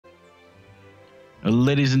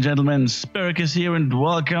Ladies and gentlemen, Sparrowcus here, and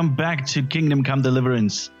welcome back to Kingdom Come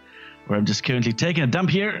Deliverance, where I'm just currently taking a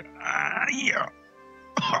dump here. Yeah.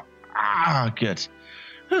 Good.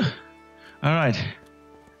 All right.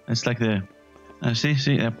 It's like the...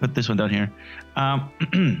 see, I put this one down here. I've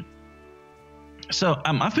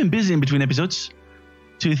been busy in between episodes.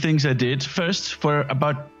 Two things I did. First, for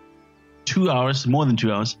about 2 hours, more than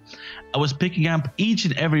 2 hours, I was picking up each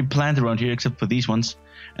and every plant around here except for these ones,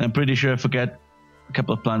 and I'm pretty sure I forgot a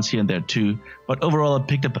couple of plants here and there too, but overall I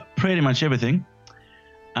picked up pretty much everything.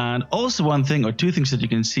 And also one thing or two things that you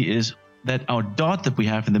can see is that our dot that we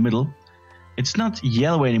have in the middle, it's not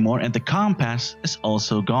yellow anymore, and the compass is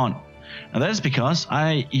also gone. And that is because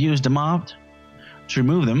I used a mob to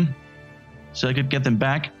remove them so I could get them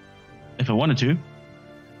back if I wanted to,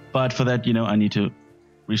 but for that, I need to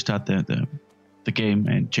restart the game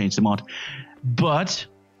and change the mod, but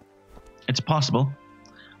it's possible.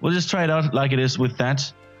 We'll just try it out like it is with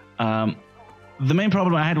that. The main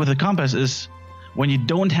problem I had with the compass is when you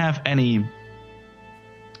don't have any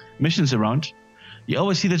missions around, you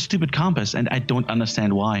always see that stupid compass, and I don't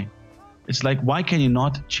understand why. It's like, why can you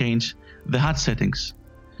not change the HUD settings?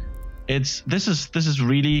 This is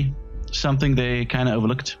really something they kind of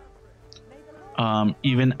overlooked,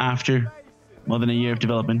 even after more than a year of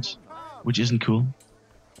development, which isn't cool,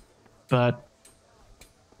 but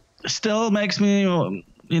still makes me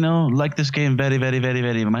like this game very, very, very,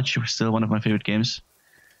 very much. It's still one of my favorite games.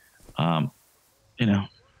 One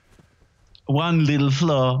little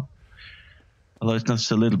flaw, although it's not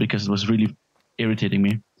so little because it was really irritating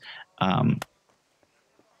me.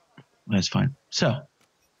 That's fine. So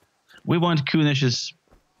we want Kunish's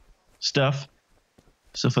stuff.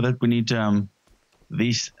 So for that we need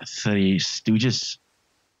these three stooges.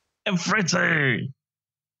 Everything.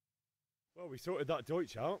 Well, we sorted that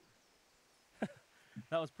Deutsch out.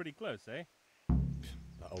 That was pretty close, eh?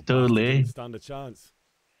 That old Totally. bastard didn't stand a chance.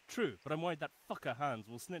 True, but I'm worried that fucker Hans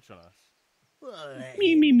will snitch on us. Well,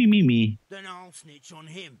 Me. then I'll snitch on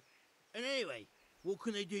him. And anyway, what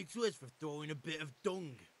can they do to us for throwing a bit of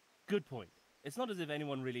dung? Good point. It's not as if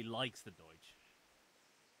anyone really likes the Deutsch.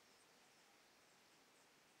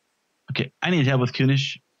 Okay, I need help with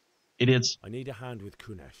Kunish. Idiots. I need a hand with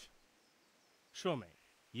Kunesh. Sure, mate.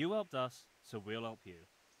 You helped us, so we'll help you.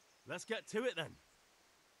 Let's get to it then.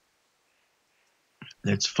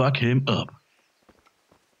 Let's fuck him up.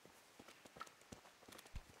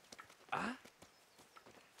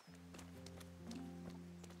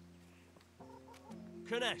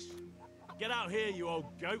 Kunesh, get out here, you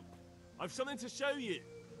old goat. I've something to show you.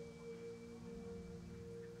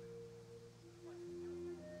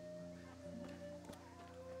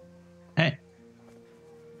 Hey.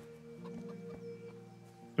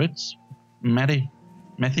 Fritz. Matty.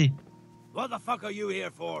 What the fuck are you here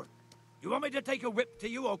for? You want me to take a whip to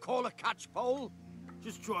you or call a catch pole?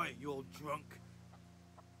 Just try it, you old drunk.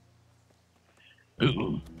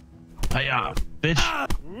 Ooh. Hiya, bitch.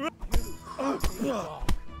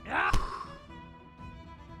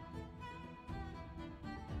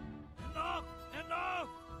 Enough!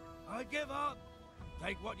 I give up.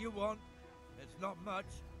 Take what you want. It's not much,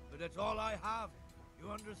 but it's all I have.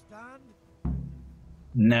 You understand?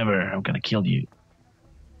 Never. I'm gonna kill you.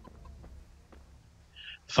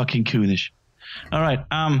 Fucking Kunish. Alright,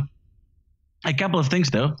 a couple of things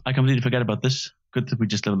though. I completely forgot about this. Good that we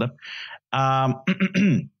just leveled up.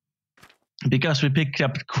 Because we picked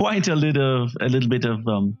up quite a little bit of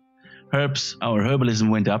herbs, our herbalism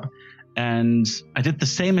went up, and I did the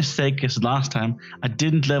same mistake as last time. I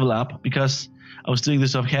didn't level up because I was doing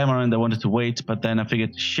this off camera and I wanted to wait, but then I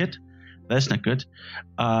figured, shit, that's not good.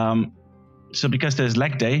 So because there's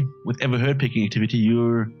lag day, with every herb picking activity,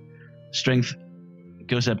 your strength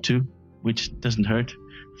goes up too, which doesn't hurt.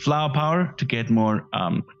 Flower power to get more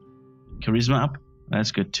charisma up,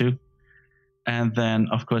 that's good too. And then,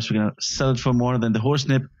 of course, we're going to sell it for more than the horse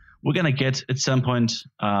nip. We're going to get, at some point,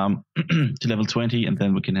 to level 20, and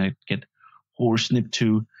then we can get horse nip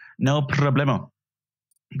too. No problemo.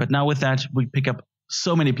 But now with that, we pick up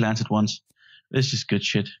so many plants at once. It's just good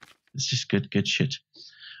shit. It's just good shit.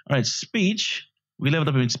 All right, speech. We leveled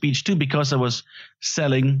up in speech too because I was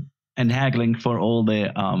selling and haggling for all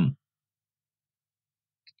the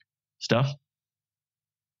stuff.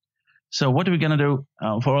 So what are we going to do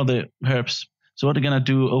for all the herbs? So what are we going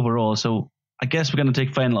to do overall? So I guess we're going to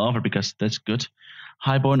take final offer because that's good.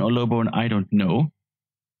 Highborn or lowborn, I don't know.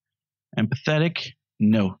 Empathetic,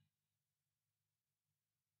 no.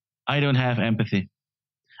 I don't have empathy.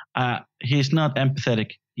 He's not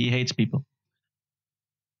empathetic. He hates people.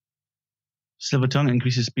 Silver tongue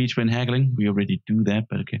increases speech when haggling. We already do that,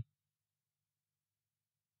 but okay.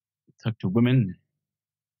 Talk to women.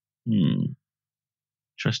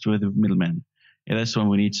 Trustworthy middleman. Yeah, that's the one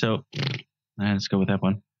we need. So let's go with that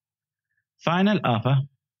one. Final offer.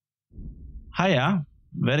 Hiya.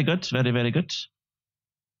 Very good. Very, very good.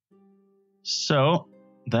 So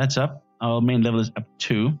that's up. Our main level is up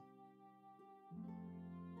 2.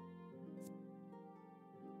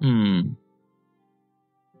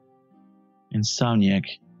 Insomniac.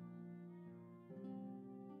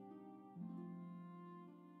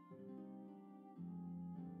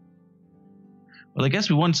 Well, I guess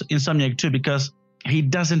we want Insomniac too because he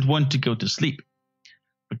doesn't want to go to sleep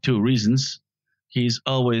for 2 reasons. He's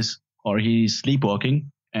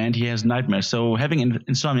sleepwalking and he has nightmares. So having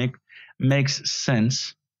Insomniac makes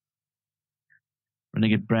sense.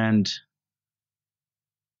 Renegade Brand.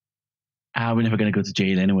 We're never going to go to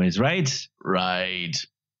jail anyways, right? Right.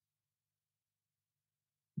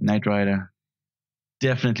 Knight Rider.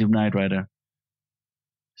 Definitely Knight Rider.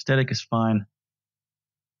 Static is fine.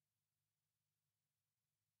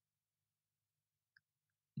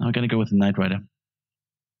 Now we're going to go with the Knight Rider.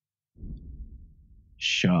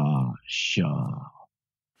 Sure.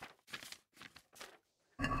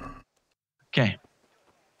 Okay.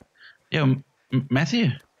 Yo, Matthew.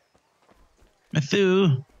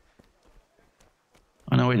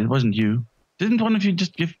 Oh no, wait, it wasn't you. Didn't one of you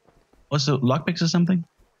just give also lockpicks or something?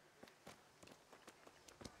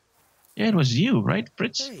 Yeah, it was you, right,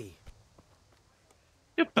 Fritz? Hey.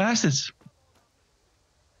 You bastards.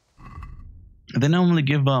 They normally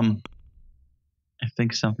give I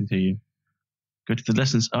think something to you. Go to the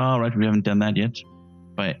lessons. Oh, right, we haven't done that yet.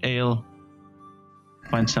 Buy ale.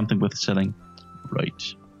 Find something worth selling. Right.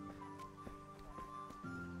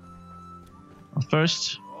 Well,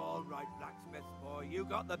 first. All right, Blacksmith boy, you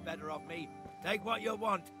got the better of me. Take what you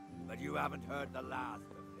want, but you haven't heard the last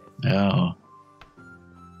of this. Oh.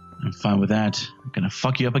 I'm fine with that. I'm gonna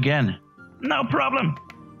fuck you up again. No problem.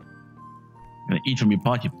 I'm gonna eat from your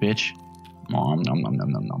pot, you bitch. Nom nom nom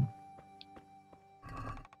nom nom nom.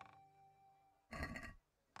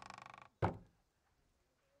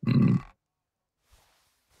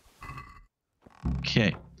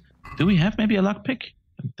 Okay. Do we have maybe a lockpick?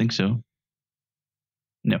 I don't think so.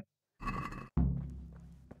 No.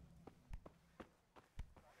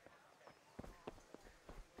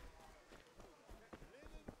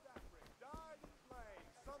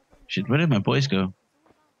 Shit, where did my boys go?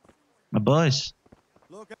 My boys.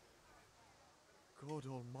 Look. God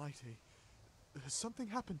almighty. Has something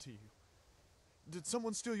happened to you? Did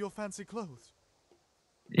someone steal your fancy clothes?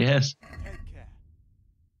 Yes. Take care.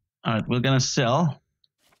 Alright, we're gonna sell.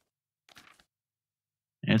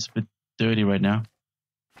 Yeah, it's a bit dirty right now.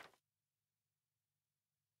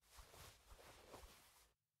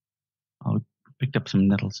 Oh, we picked up some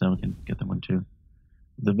nettles, so we can get that one too.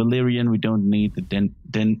 The Valyrian, we don't need. The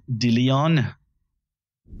Deleon.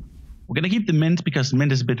 We're gonna keep the mint because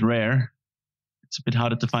mint is a bit rare. It's a bit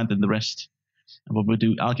harder to find than the rest. And what we'll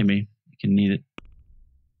do, alchemy. You can need it.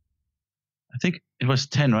 I think it was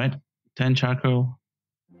 10, right? 10 charcoal.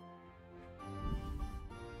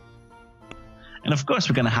 And of course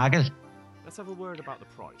we're gonna haggle. Let's have a word about the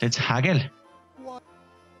price. Let's haggle. What?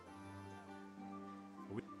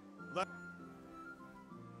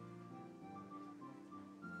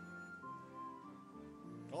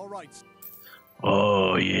 All right.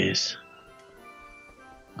 Oh yes.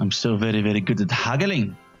 I'm so very, very good at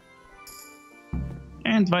haggling.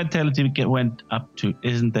 And vitality went up to.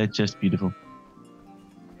 Isn't that just beautiful?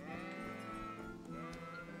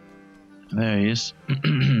 There he is.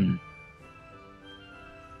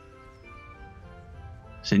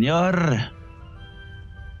 Senor.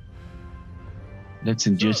 Let's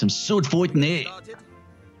enjoy some sword fighting, eh? Started?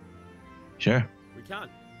 Sure. We can.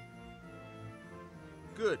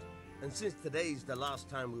 Good. And since today's the last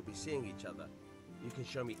time we'll be seeing each other, you can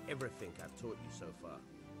show me everything I've taught you so far.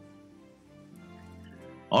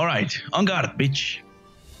 Alright, on guard, bitch.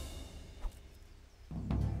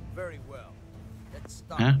 Very well. Let's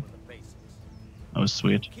start Huh? with the basics. That was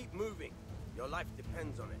sweet. Keep moving. Your life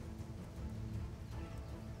depends on it.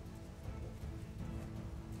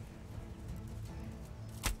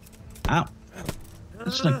 Ow.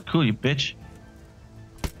 That's not cool, you bitch.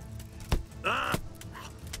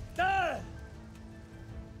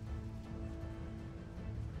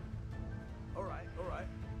 Alright.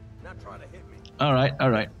 Now try to hit me.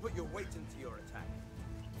 Alright. Put your weight into your attack.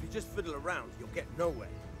 If you just fiddle around, you'll get nowhere.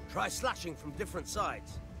 Try slashing from different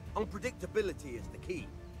sides. Unpredictability is the key.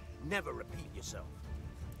 Never repeat yourself.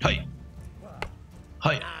 Hi.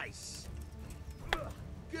 Hi. Nice.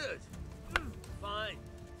 Good. Fine.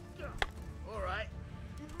 Alright.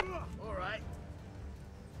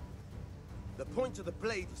 The point of the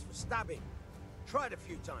blade is for stabbing. Try it a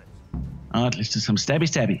few times. Let's do some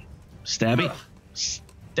stabby.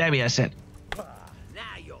 Stabby, I said.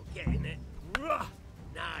 Now you're getting it.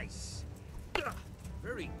 Nice.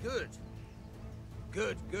 Very good.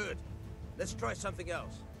 Good. Let's try something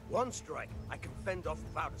else. One strike I can fend off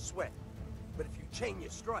without a sweat. But if you chain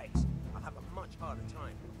your strikes, I'll have a much harder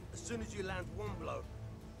time. As soon as you land one blow,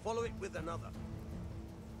 follow it with another.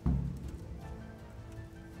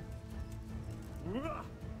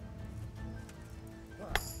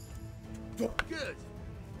 Good.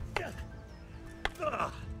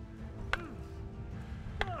 Not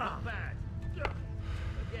bad.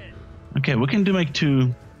 Again. Okay, we can do like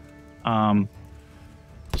 2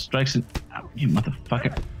 strikes in. Oh, you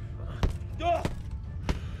motherfucker.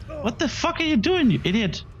 What the fuck are you doing, you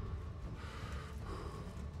idiot?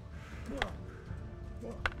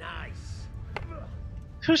 Nice.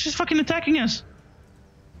 Who's just fucking attacking us?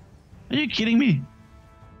 Are you kidding me?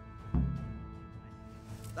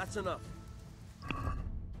 That's enough.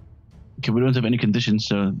 Okay, we don't have any conditions,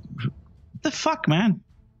 so... What the fuck, man?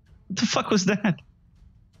 What the fuck was that?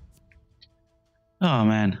 Oh,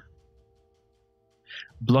 man.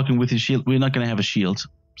 Blocking with your shield. We're not gonna have a shield.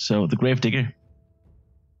 So, the Gravedigger.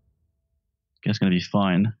 Guess gonna be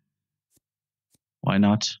fine. Why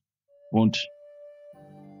not? Won't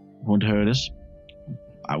hurt us.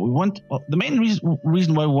 We want... Well, the main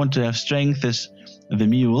reason why we want to have strength is the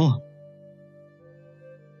mule.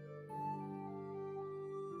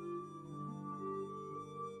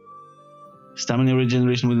 Stamina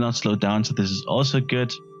regeneration will not slow down, so this is also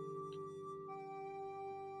good.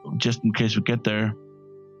 Just in case we get there.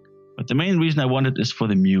 But the main reason I want it is for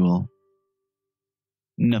the mule.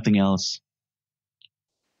 Nothing else.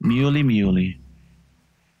 Muley.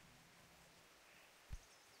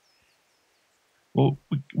 Well,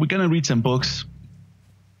 we're gonna read some books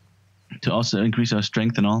to also increase our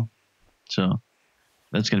strength and all. So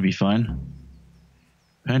that's gonna be fine.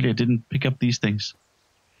 Apparently I didn't pick up these things.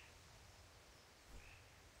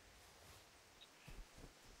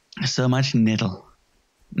 So much nettle.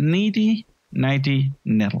 Nighty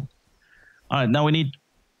nettle. Alright, now we need...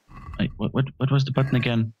 Wait, what was the button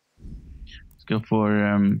again? Let's go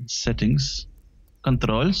for settings.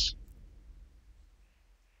 Controls.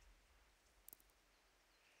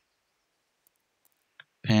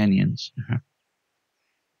 Companions.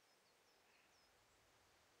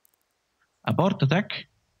 Abort attack.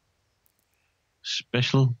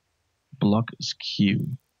 Special block is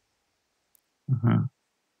Q.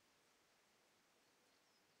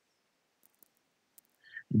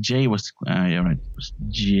 J was yeah, right. It was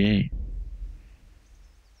J.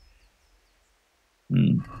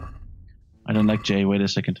 I don't like J. Wait a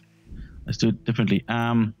second. Let's do it differently.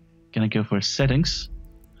 Can I go for settings,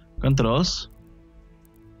 controls,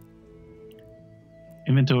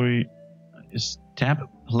 inventory is tab,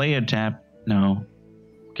 player tab. No,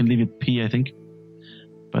 can leave it P, I think.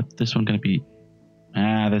 But this one gonna be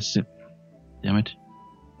that's it. Damn it.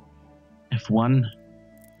 F1.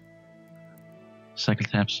 Cycle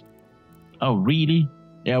tabs. Oh, really?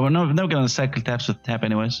 Yeah, we're never gonna cycle tabs with tab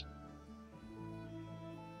anyways.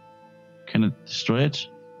 Can it destroy it?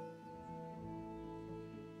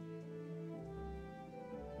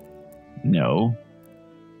 No.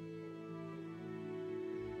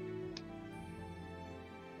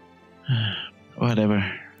 Whatever.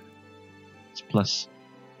 It's plus.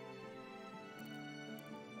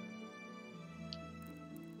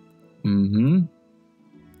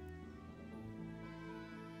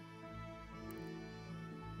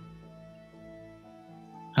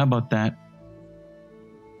 How about that?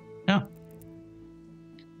 Yeah.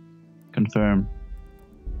 Confirm.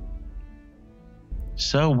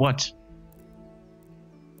 So what?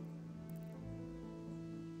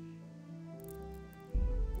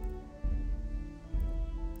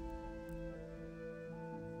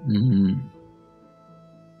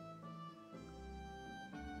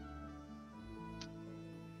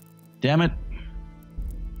 Damn it.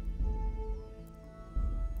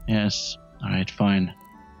 Yes. Alright, fine.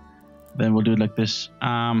 Then we'll do it like this.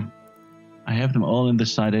 I have them all in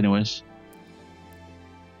this side anyways.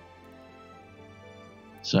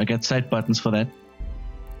 So I got side buttons for that.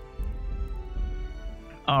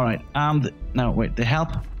 Alright, no, wait, the help.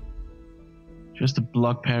 Just the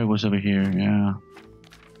block parry was over here, yeah.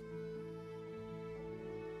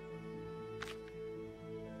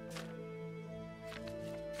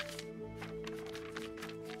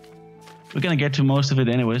 We're gonna get to most of it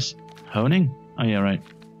anyways. Honing? Oh yeah, right.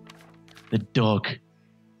 The dog.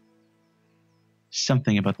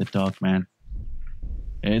 Something about the dog, man.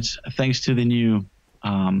 It's thanks to the new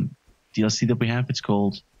DLC that we have. It's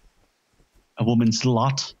called A Woman's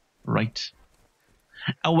Lot, right?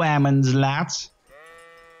 A whammons, lads.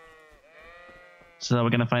 So we're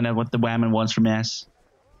gonna find out what the whammon wants from us.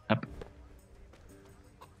 Up.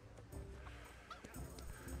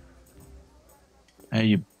 Hey,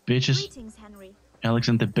 you bitches. Greetings, Henry.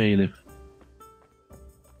 Alexander Bailiff.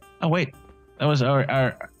 Oh wait, that was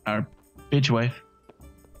our bitch wife.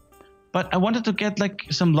 But I wanted to get like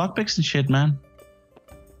some lockpicks and shit, man.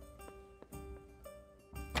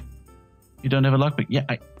 You don't have a lockpick? Yeah,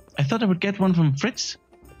 I thought I would get one from Fritz.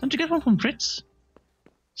 Don't you get one from Fritz?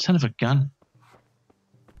 Son of a gun.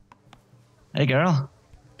 Hey, girl.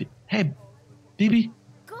 Hey, BB.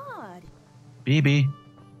 God. BB.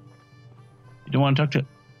 You don't want to talk to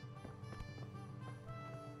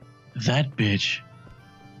that bitch.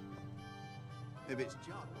 If it's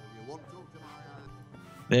John, you won't talk to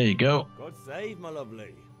my There you go. God save, my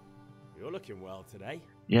lovely. You're looking well today.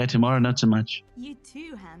 Yeah, tomorrow not so much. You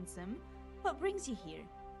too, handsome. What brings you here?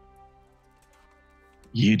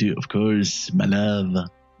 You do, of course, my love.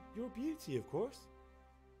 Your beauty, of course.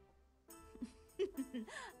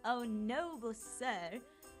 Oh, noble sir.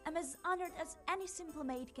 I'm as honored as any simple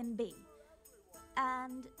maid can be.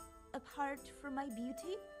 And apart from my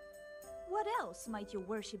beauty, what else might your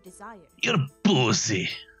worship desire? You're a pussy.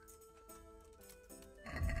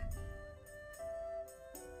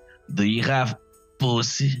 Do you have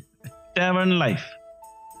pussy? Tavern life.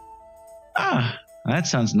 Ah, that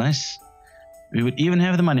sounds nice. We would even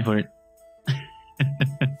have the money for it.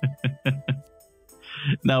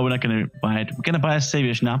 No, we're not gonna buy it. We're gonna buy a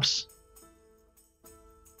savior schnapps.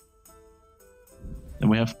 And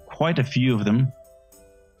we have quite a few of them.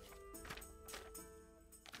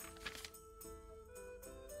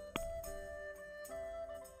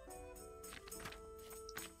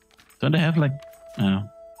 Don't they have like... Oh.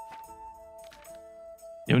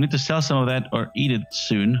 Yeah, we need to sell some of that or eat it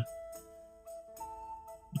soon.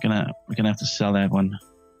 We're gonna have to sell that one.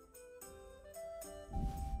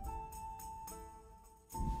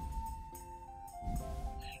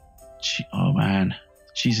 Oh man,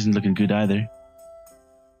 cheese isn't looking good either.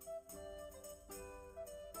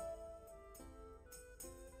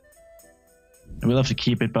 I will have to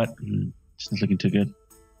keep it, but it's not looking too good.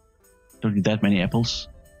 Don't need that many apples.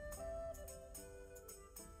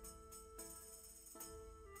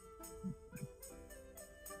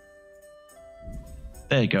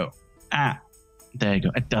 There you go. Ah, there you go.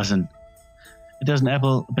 A dozen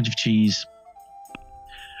apple, a bunch of cheese.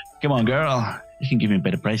 Come on, girl. You can give me a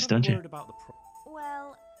better price, don't you?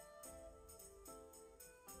 Well,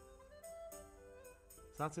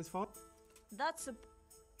 Satisfied? that's a...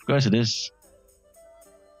 Of course it is.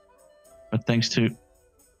 But thanks to...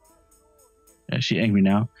 Yeah, she's angry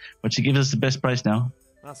now. But she gives us the best price now.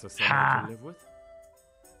 That's a sum I can live with.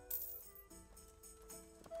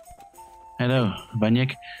 Hello,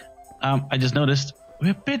 Banyek. I just noticed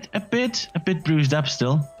we're a bit bruised up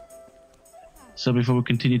still. So before we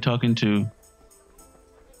continue talking to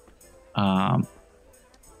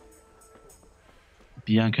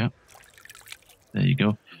Bianca, there you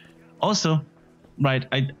go. Also, right,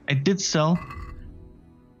 I did sell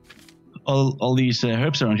all these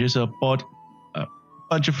herbs around here, so I bought a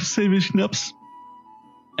bunch of savage schnapps,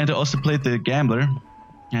 and I also played the gambler,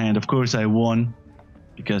 and of course I won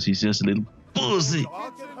because he's just a little pussy.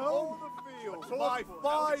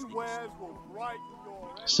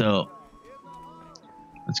 So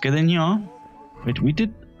let's get in here. Wait, we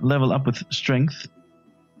did level up with strength,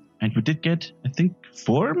 and we did get, I think,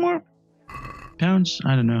 4 more pounds.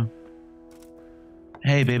 I don't know.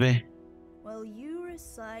 Hey, baby. Well, you're a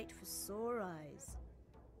sight for sore eyes.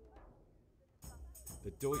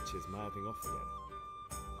 The Deutsch is mouthing off again.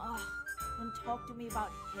 Oh, don't talk to me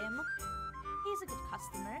about him. He's a good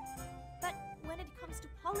customer, but when it comes to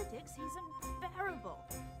politics, he's unbearable.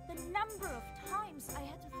 The number of times I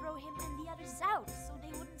had to throw him and the others out so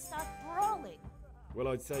they wouldn't start brawling. Well,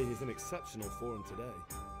 I'd say he's in exceptional form today.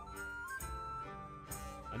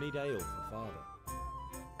 I need ale for father.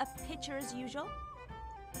 A pitcher as usual?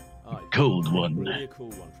 Aye, Cold one. really a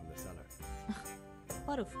cool one from the cellar.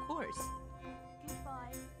 But of course.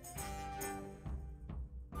 Goodbye.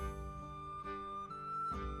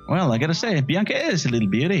 Well, I gotta say, Bianca is a little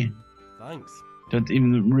beauty. Thanks. Don't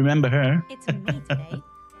even remember her. It's on me today.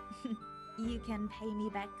 You can pay me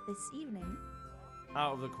back this evening.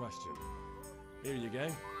 Out of the question. Here you go.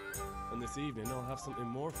 And this evening I'll have something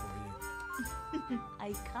more for you.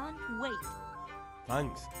 I can't wait.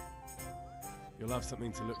 Thanks. You'll have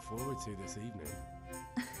something to look forward to this evening.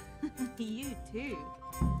 You too.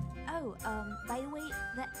 Oh, by the way,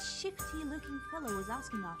 that shifty-looking fellow was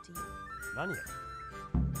asking after you. Vanya.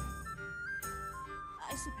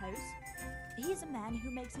 I suppose. He's a man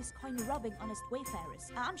who makes his coin robbing honest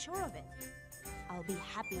wayfarers. I'm sure of it. I'll be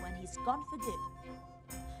happy when he's gone for good.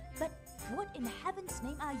 But what in heaven's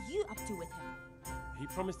name are you up to with him? He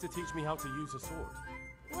promised to teach me how to use a sword.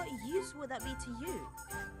 What use would that be to you?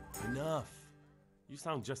 Enough. You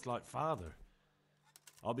sound just like father.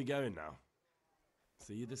 I'll be going now.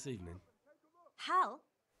 See you this evening. Hal,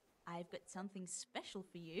 I've got something special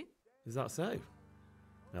for you. Is that so?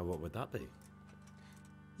 Now what would that be?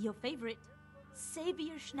 Your favorite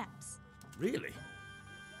Savior Schnapps. Really?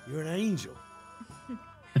 You're an angel.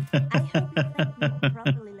 I hope you thank me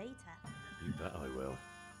properly later. You bet I will.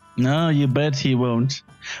 No, you bet he won't.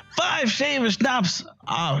 5 Savior Snaps!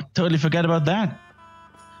 Oh, totally forgot about that.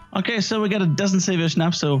 Okay, so we got a dozen Savior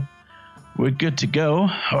Snaps, so we're good to go.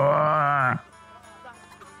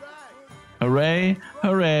 Hooray,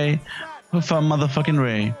 hooray, for motherfucking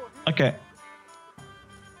Ray. Okay.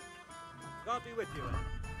 God be with you.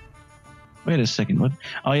 Wait a second, what?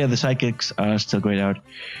 Oh yeah, the psychics are still grayed out.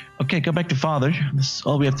 Okay, go back to father. This is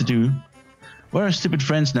all we have to do. Where are stupid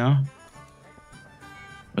friends now?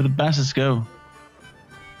 Where the bastards go?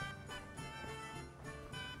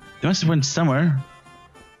 They must have went somewhere.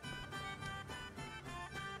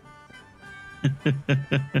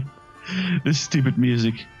 This stupid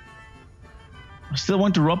music. I still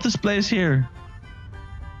want to rob this place here.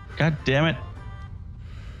 God damn it.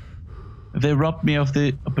 They robbed me of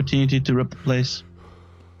the opportunity to rob the place.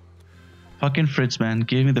 Fucking Fritz, man.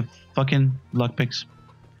 Gave me the fucking lockpicks.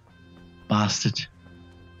 Bastard.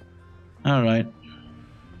 Alright.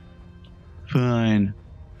 Fine.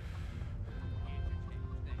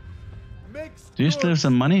 Do you still have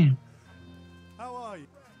some money? How are you?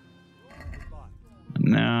 Bye.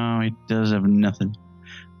 No, he does have nothing.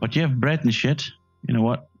 But you have bread and shit. You know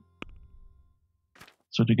what?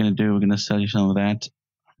 That's what we're gonna do. We're gonna sell you some of that.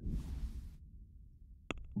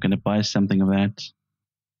 We're gonna buy something of that.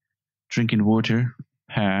 Drinking water.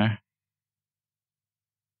 Pear.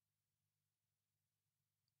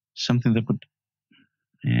 Something that would...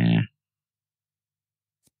 Yeah.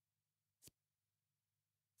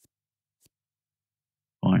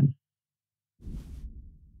 Fine.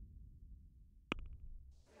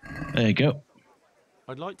 There you go.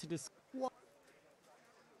 I'd like to discuss.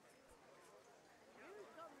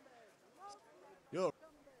 You're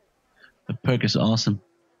The perk is awesome.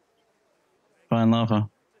 Fine lava.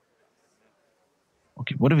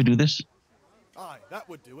 Okay, what if we do this? aye, that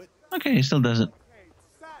would do it. Okay, he still does it.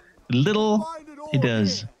 Little he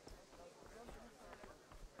does.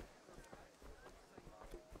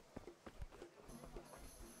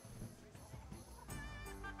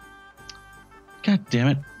 God damn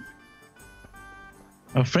it.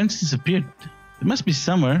 Our friends disappeared. They must be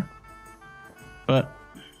somewhere. But...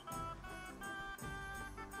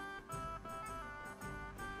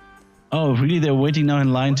 Oh, really? They're waiting now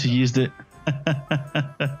in line to use the...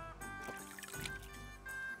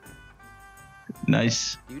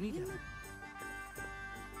 Nice.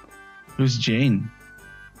 Who's Jane?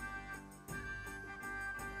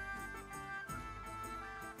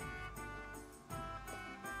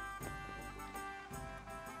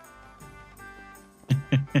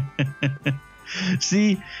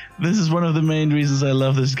 See, this is one of the main reasons I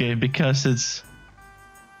love this game, because it's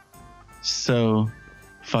so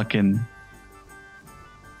fucking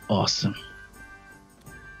awesome.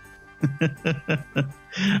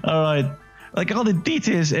 Alright, like all the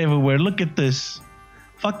details everywhere. Look at this.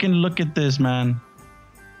 Fucking look at this, man.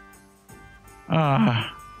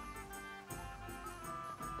 Ah.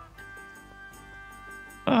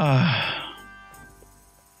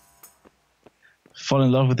 Fall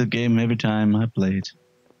in love with the game every time I play it.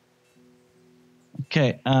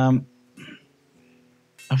 Okay, I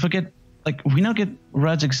forget, like, we now get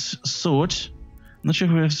Radzik's sword. I'm not sure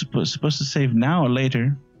if we're supposed to save now or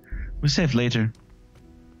later. We save later.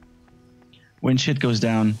 When shit goes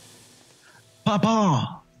down.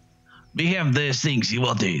 Papa! We have the things you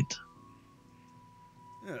wanted.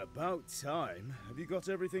 Yeah, about time. Have you got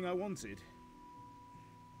everything I wanted?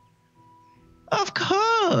 Of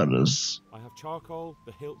course! I have charcoal,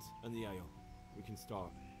 the hilt, and the ale. We can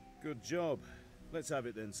start. Good job. Let's have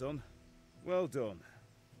it then, son. Well done.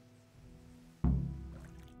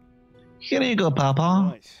 Here you go,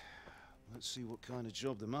 Papa. Right. Let's see what kind of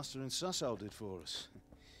job the master in Sasau did for us.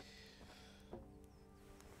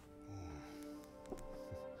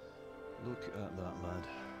 Look at that, lad.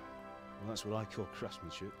 Well, that's what I call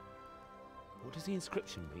craftsmanship. What does the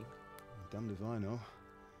inscription mean? Damned if I know.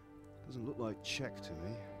 Doesn't look like Czech to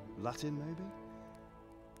me. Latin, maybe?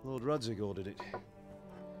 Lord Radzig ordered it.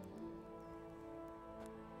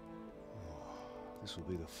 Oh, this will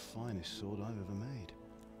be the finest sword I've ever made.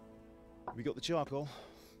 Have you got the charcoal?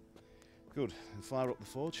 Good. Then fire up the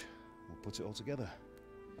forge. We'll put it all together.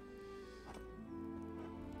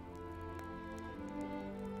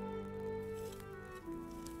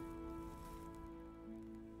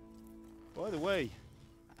 By the way,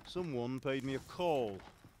 someone paid me a call.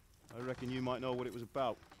 I reckon you might know what it was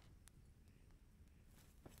about.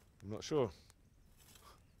 I'm not sure.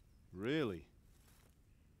 Really?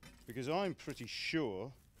 Because I'm pretty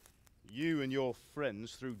sure you and your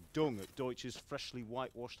friends threw dung at Deutsch's freshly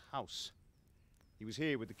whitewashed house. He was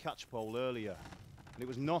here with the catchpole earlier, and it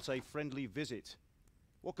was not a friendly visit.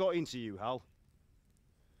 What got into you, Hal?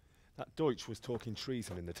 That Deutsch was talking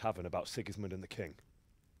treason in the tavern about Sigismund and the king.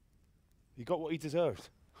 He got what he deserved.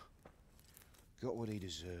 Got what he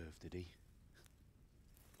deserved, did he?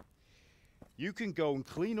 You can go and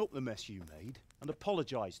clean up the mess you made and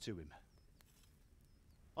apologise to him.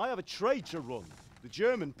 I have a trade to run. The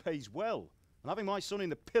German pays well, and having my son in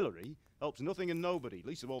the pillory helps nothing and nobody,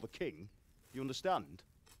 least of all the king. You understand?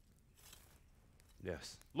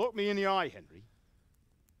 Yes. Look me in the eye, Henry.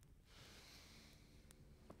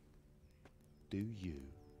 Do you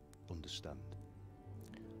understand?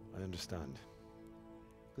 I understand.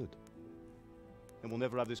 Good. Then we'll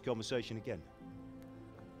never have this conversation again.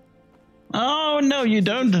 Oh, no, you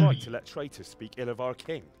don't. It's right to let traitors speak ill of our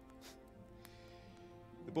king.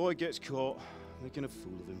 The boy gets caught, making a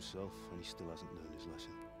fool of himself, and he still hasn't learned his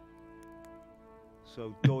lesson.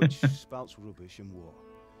 So Deutsch spouts rubbish, and what?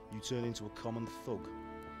 You turn into a common thug.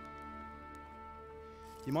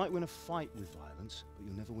 You might win a fight with violence, but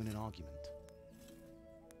you'll never win an argument.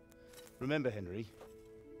 Remember, Henry,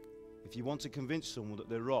 if you want to convince someone that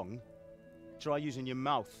they're wrong, try using your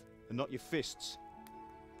mouth and not your fists.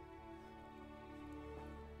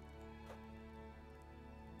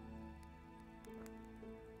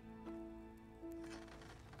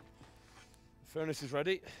 The furnace is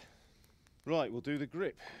ready. Right, we'll do the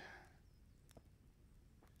grip.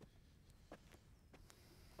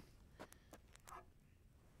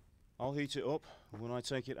 I'll heat it up, and when I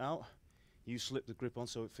take it out, you slip the grip on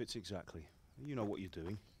so it fits exactly. You know what you're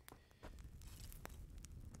doing.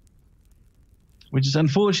 Which is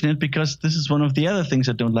unfortunate, because this is one of the other things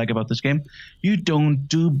I don't like about this game. You don't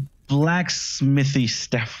do blacksmithy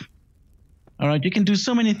stuff. Alright, you can do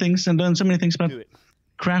so many things and learn so many things about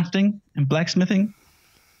crafting and blacksmithing.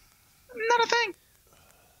 Not a thing.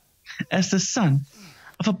 As the son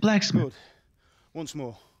of a blacksmith. Good. Once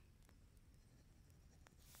more.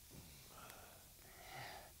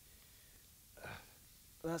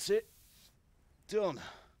 That's it. Done.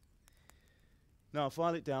 Now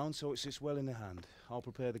file it down so it sits well in the hand. I'll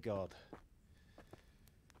prepare the guard.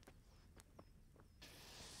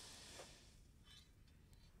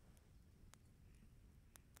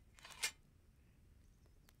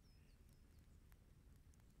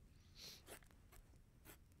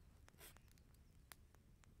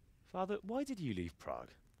 Father, why did you leave Prague?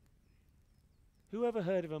 Who ever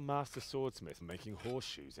heard of a master swordsmith making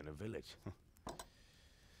horseshoes in a village?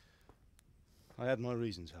 I had my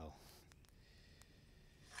reasons, Hal.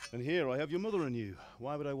 And here I have your mother and you.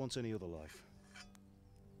 Why would I want any other life?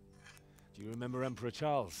 Do you remember Emperor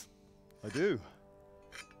Charles? I do.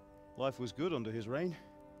 Life was good under his reign.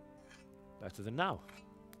 Better than now.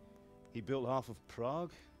 He built half of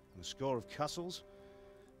Prague and a score of castles,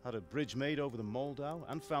 had a bridge made over the Moldau,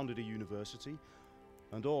 and founded a university,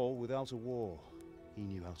 and all without a war. He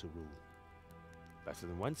knew how to rule. Better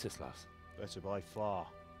than Wenceslas. Better by far.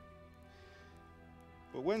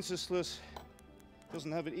 But Wenceslas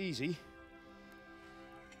doesn't have it easy.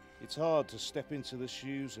 It's hard to step into the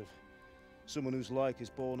shoes of someone whose like is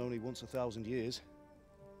born only once 1,000 years.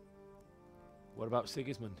 What about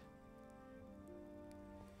Sigismund?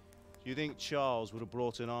 Do you think Charles would have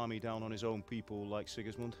brought an army down on his own people like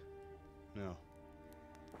Sigismund? No.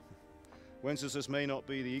 Wenceslas may not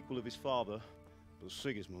be the equal of his father, but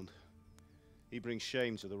Sigismund, he brings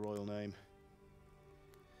shame to the royal name.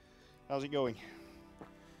 How's it going?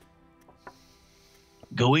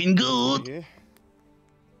 Going good. Here.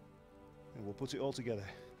 And we'll put it all together.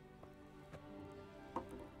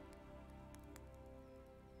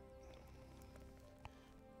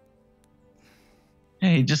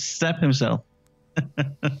 Hey, just step himself.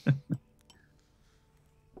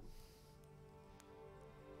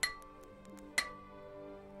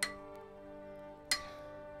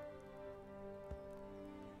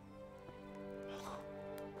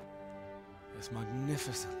 It's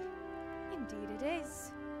magnificent. Indeed it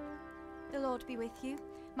is. The Lord be with you.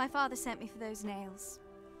 My father sent me for those nails.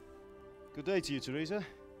 Good day to you, Teresa.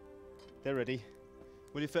 They're ready.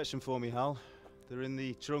 Will you fetch them for me, Hal? They're in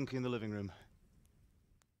the trunk in the living room.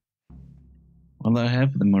 Well, I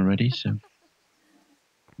have them already, so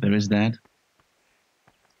there is that.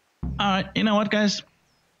 Alright, you know what, guys?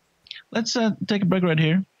 Let's take a break right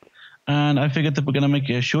here. And I figured that we're going to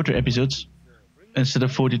make shorter episodes instead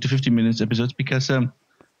of 40 to 50 minutes episodes because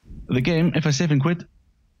the game, if I save and quit,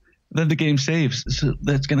 then the game saves. So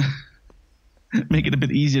that's going to make it a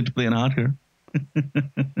bit easier to play on hardcore.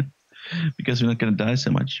 Because we're not going to die so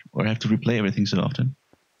much or have to replay everything so often.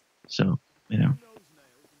 So, you know,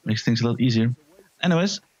 makes things a lot easier.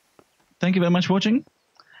 Anyways, thank you very much for watching.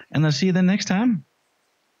 And I'll see you then next time.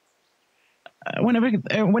 When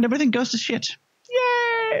everything goes to shit.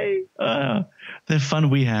 Yay! The fun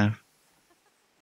we have.